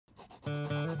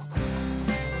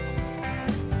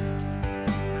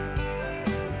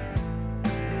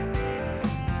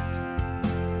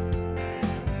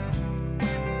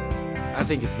I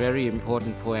think it's very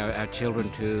important for our children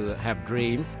to have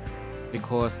dreams,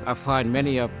 because I find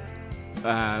many of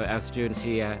our students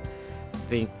here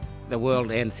think the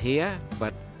world ends here,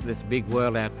 but there's a big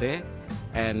world out there,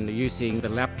 and using the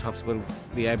laptops will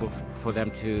be able for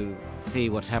them to see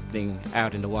what's happening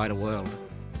out in the wider world.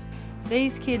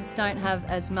 These kids don't have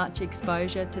as much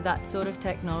exposure to that sort of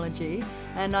technology,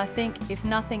 and I think if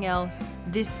nothing else,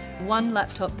 this one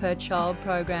laptop per child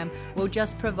program will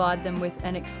just provide them with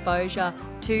an exposure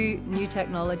to new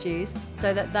technologies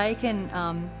so that they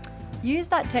can use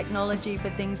that technology for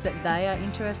things that they are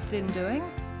interested in doing.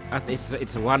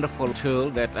 It's a wonderful tool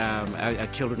that our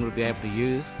children will be able to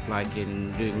use, like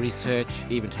in doing research,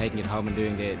 even taking it home and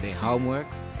doing their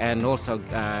homeworks, and also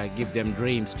give them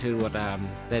dreams too, what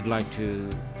they'd like to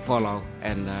follow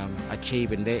and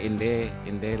achieve in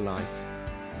their life.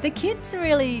 The kids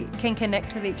really can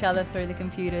connect with each other through the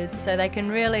computers, so they can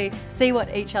really see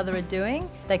what each other are doing.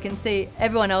 They can see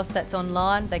everyone else that's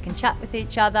online, they can chat with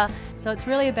each other. So it's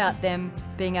really about them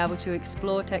being able to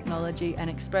explore technology and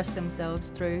express themselves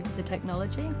through the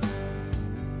technology.